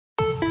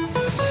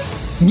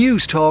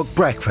News Talk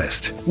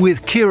Breakfast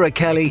with Ciara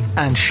Kelly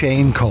and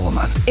Shane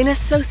Coleman. In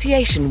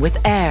association with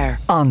AIR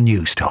on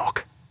News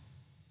Talk.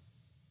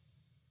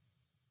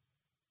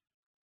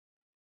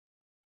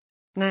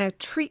 Now,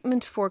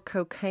 treatment for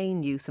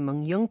cocaine use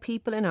among young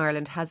people in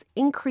Ireland has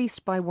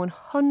increased by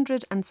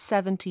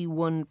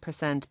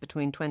 171%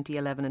 between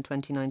 2011 and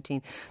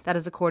 2019. That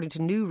is according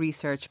to new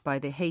research by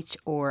the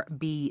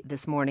HRB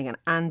this morning. And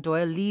Anne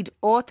Doyle, lead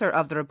author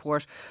of the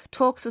report,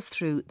 talks us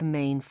through the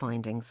main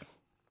findings.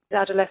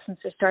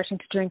 Adolescents are starting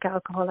to drink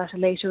alcohol at a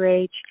later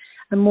age,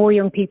 and more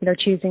young people are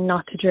choosing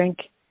not to drink.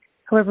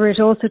 However, it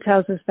also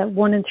tells us that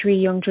 1 in 3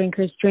 young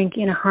drinkers drink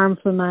in a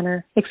harmful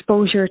manner.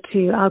 Exposure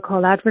to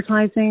alcohol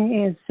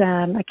advertising is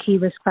a key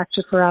risk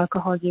factor for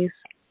alcohol use.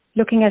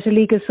 Looking at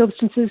illegal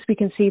substances, we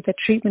can see that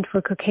treatment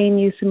for cocaine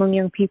use among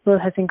young people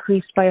has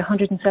increased by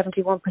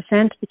 171%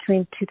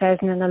 between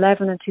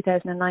 2011 and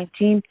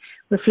 2019,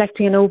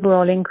 reflecting an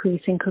overall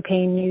increase in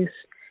cocaine use.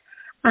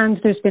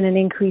 And there's been an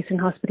increase in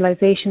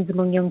hospitalisations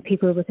among young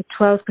people, with a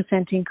 12%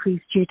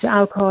 increase due to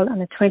alcohol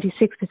and a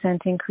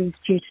 26% increase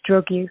due to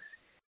drug use.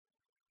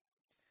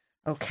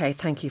 OK,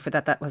 thank you for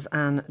that. That was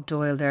Anne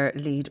Doyle, their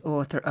lead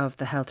author of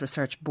the Health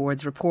Research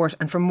Board's report.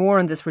 And for more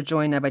on this, we're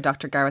joined now by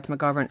Dr Gareth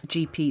McGovern,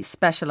 GP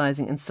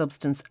specialising in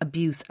substance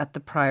abuse at the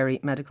Priory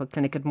Medical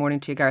Clinic. Good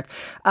morning to you, Gareth.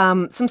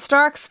 Some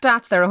stark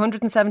stats there: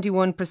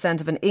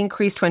 171% of an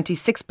increase,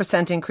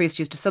 26% increase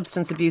due to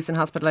substance abuse and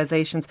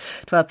hospitalisations,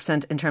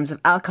 12% in terms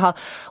of alcohol.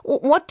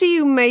 What do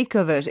you make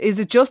of it? Is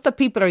it just that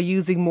people are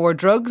using more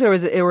drugs, or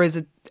is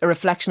it a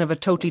reflection of a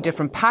totally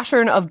different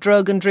pattern of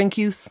drug and drink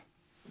use?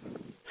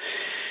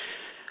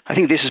 I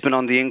think this has been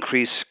on the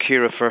increase,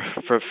 Ciara,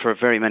 for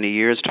very many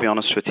years, to be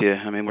honest with you.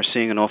 I mean, we're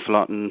seeing an awful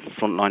lot in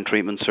frontline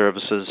treatment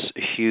services,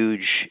 a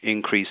huge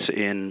increase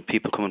in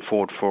people coming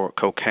forward for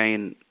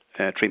cocaine,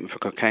 treatment for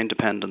cocaine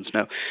dependence.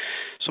 Now,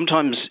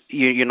 sometimes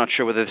you're not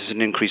sure whether there's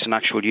an increase in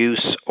actual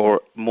use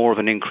or more of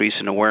an increase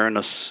in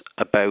awareness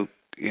about,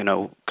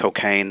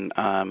 cocaine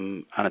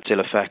and its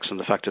ill effects, and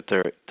the fact that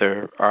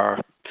there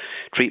are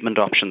treatment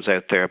options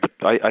out there. But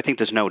I think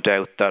there's no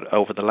doubt that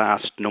over the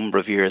last number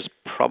of years,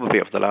 probably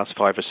over the last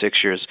 5 or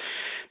 6 years,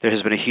 there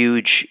has been a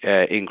huge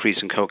increase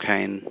in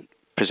cocaine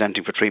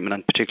presenting for treatment,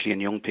 and particularly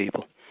in young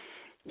people.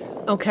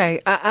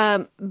 OK,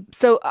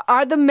 so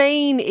are the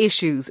main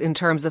issues in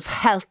terms of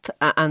health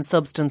and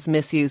substance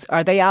misuse,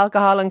 are they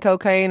alcohol and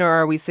cocaine, or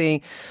are we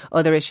seeing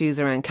other issues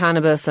around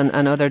cannabis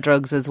and other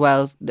drugs as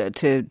well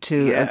to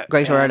a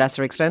greater or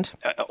lesser extent?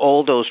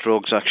 All those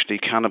drugs, actually,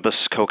 cannabis,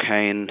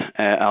 cocaine,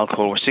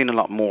 alcohol. We're seeing a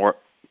lot more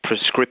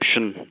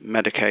prescription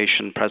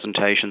medication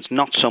presentations,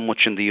 not so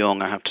much in the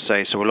young, I have to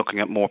say. So we're looking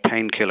at more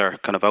painkiller,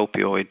 kind of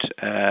opioid,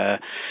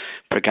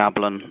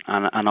 pregabalin,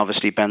 and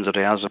obviously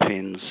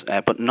benzodiazepines,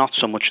 but not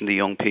so much in the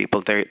young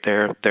people.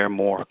 They're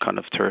more kind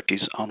of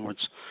 30s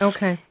onwards.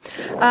 Okay.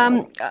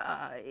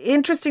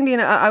 Interestingly,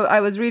 I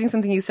was reading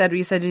something you said where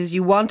you said is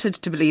you wanted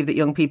to believe that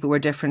young people were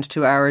different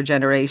to our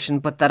generation,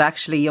 but that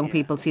actually young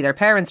people see their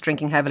parents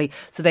drinking heavily,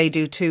 so they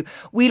do too.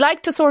 We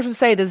like to sort of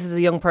say this is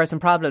a young person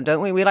problem,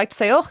 don't we? We like to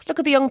say, oh, look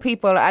at the young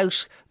people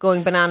out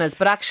going bananas,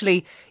 but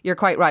actually you're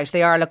quite right.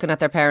 They are looking at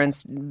their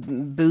parents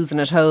boozing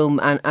at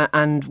home,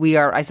 and we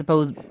are, I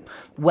suppose,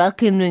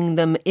 welcoming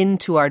them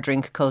into our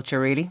drink culture,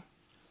 really.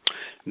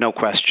 No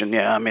question,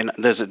 yeah. I mean,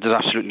 there's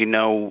absolutely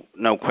no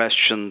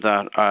question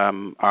that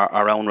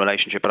our own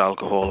relationship with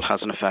alcohol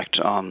has an effect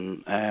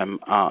on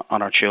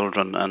our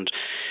children, and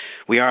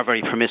we are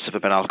very permissive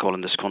about alcohol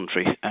in this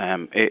country.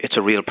 It's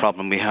a real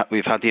problem.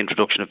 We've had the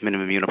introduction of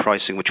minimum unit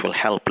pricing, which will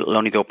help. It'll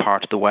only go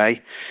part of the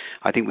way.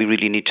 I think we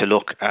really need to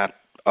look at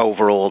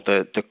overall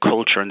the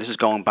culture, and this is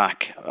going back,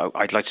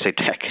 I'd like to say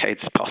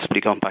decades,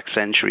 possibly going back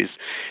centuries,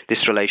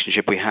 this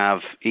relationship we have,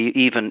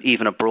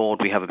 even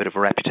abroad, we have a bit of a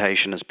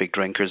reputation as big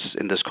drinkers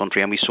in this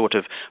country, and we sort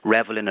of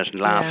revel in it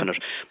and laugh in it.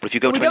 But if you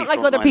go, we don't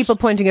like other people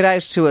pointing it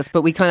out to us,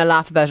 but we kind of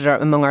laugh about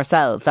it among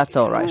ourselves. That's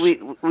all right.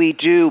 We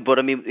do, but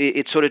I mean,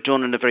 it's sort of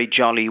done in a very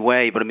jolly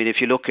way. But I mean, if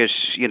you look at,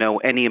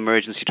 any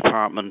emergency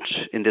department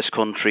in this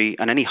country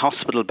and any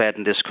hospital bed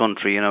in this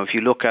country, if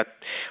you look at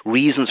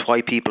reasons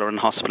why people are in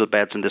hospital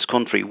beds in this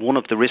country, one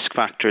of the risk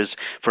factors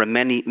for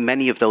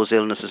many of those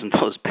illnesses in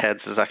those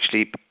beds is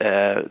actually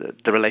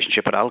the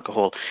relationship with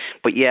alcohol.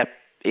 But yet,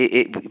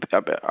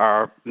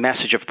 our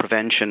message of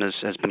prevention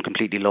has been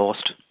completely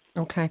lost.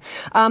 Okay.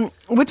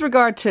 With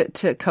regard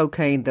to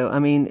cocaine, though, I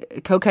mean,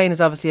 cocaine is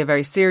obviously a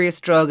very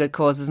serious drug. It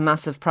causes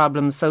massive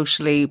problems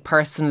socially,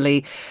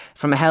 personally,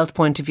 from a health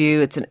point of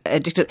view. It's an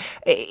addictive.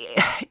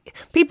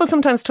 People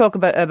sometimes talk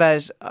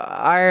about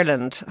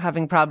Ireland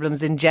having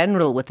problems in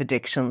general with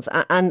addictions,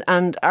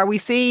 and are we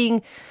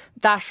seeing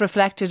that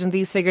reflected in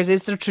these figures?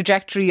 Is the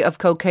trajectory of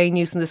cocaine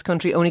use in this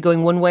country only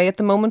going one way at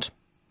the moment?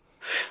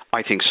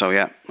 I think so,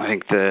 yeah. I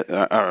think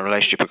our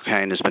relationship with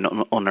cocaine has been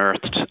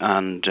unearthed,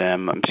 and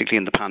particularly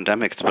in the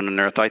pandemic, it's been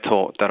unearthed. I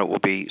thought that it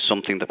would be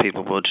something that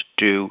people would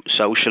do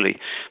socially,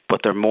 but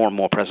there are more and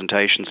more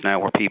presentations now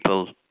where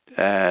people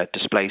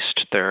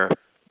displaced their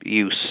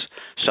use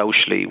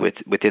socially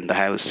within the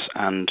house,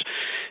 and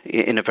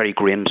in a very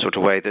grim sort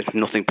of way. There's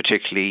nothing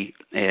particularly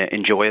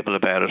enjoyable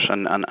about it,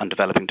 and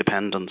developing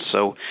dependence.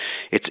 So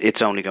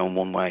it's only going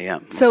one way,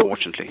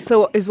 unfortunately.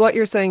 So is what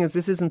you're saying is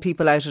this isn't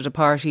people out at a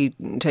party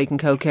taking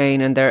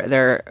cocaine and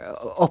they're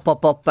up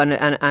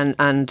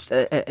and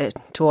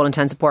to all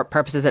intents and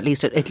purposes, at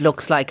least it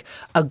looks like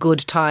a good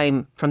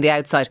time from the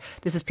outside.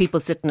 This is people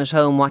sitting at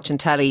home watching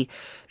telly,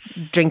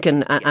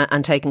 drinking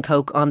and taking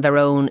coke on their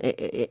own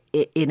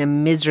in a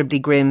miserably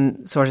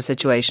grim sort of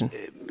situation.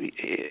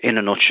 In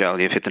a nutshell,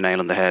 you've hit the nail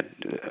on the head.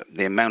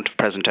 The amount of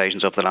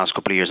presentations over the last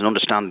couple of years, and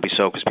understandably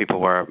so, because people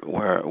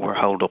were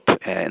holed up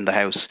in the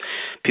house.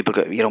 People,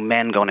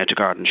 men going into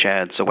garden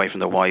sheds away from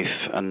their wife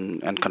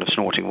and kind of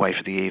snorting away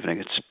for the evening.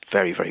 It's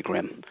very, very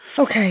grim.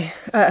 Okay,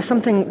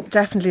 something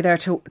definitely there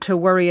to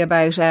worry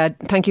about.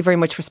 Thank you very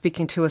much for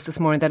speaking to us this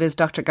morning. That is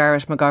Dr.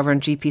 Garrett McGovern,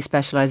 GP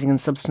specialising in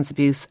substance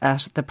abuse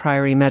at the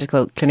Priory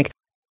Medical Clinic.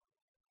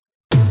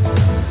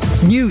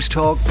 News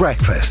Talk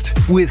Breakfast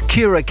with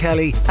Ciara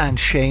Kelly and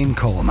Shane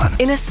Coleman.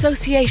 In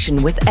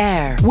association with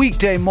AIR.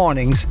 Weekday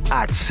mornings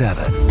at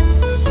 7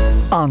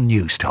 on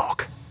News Talk.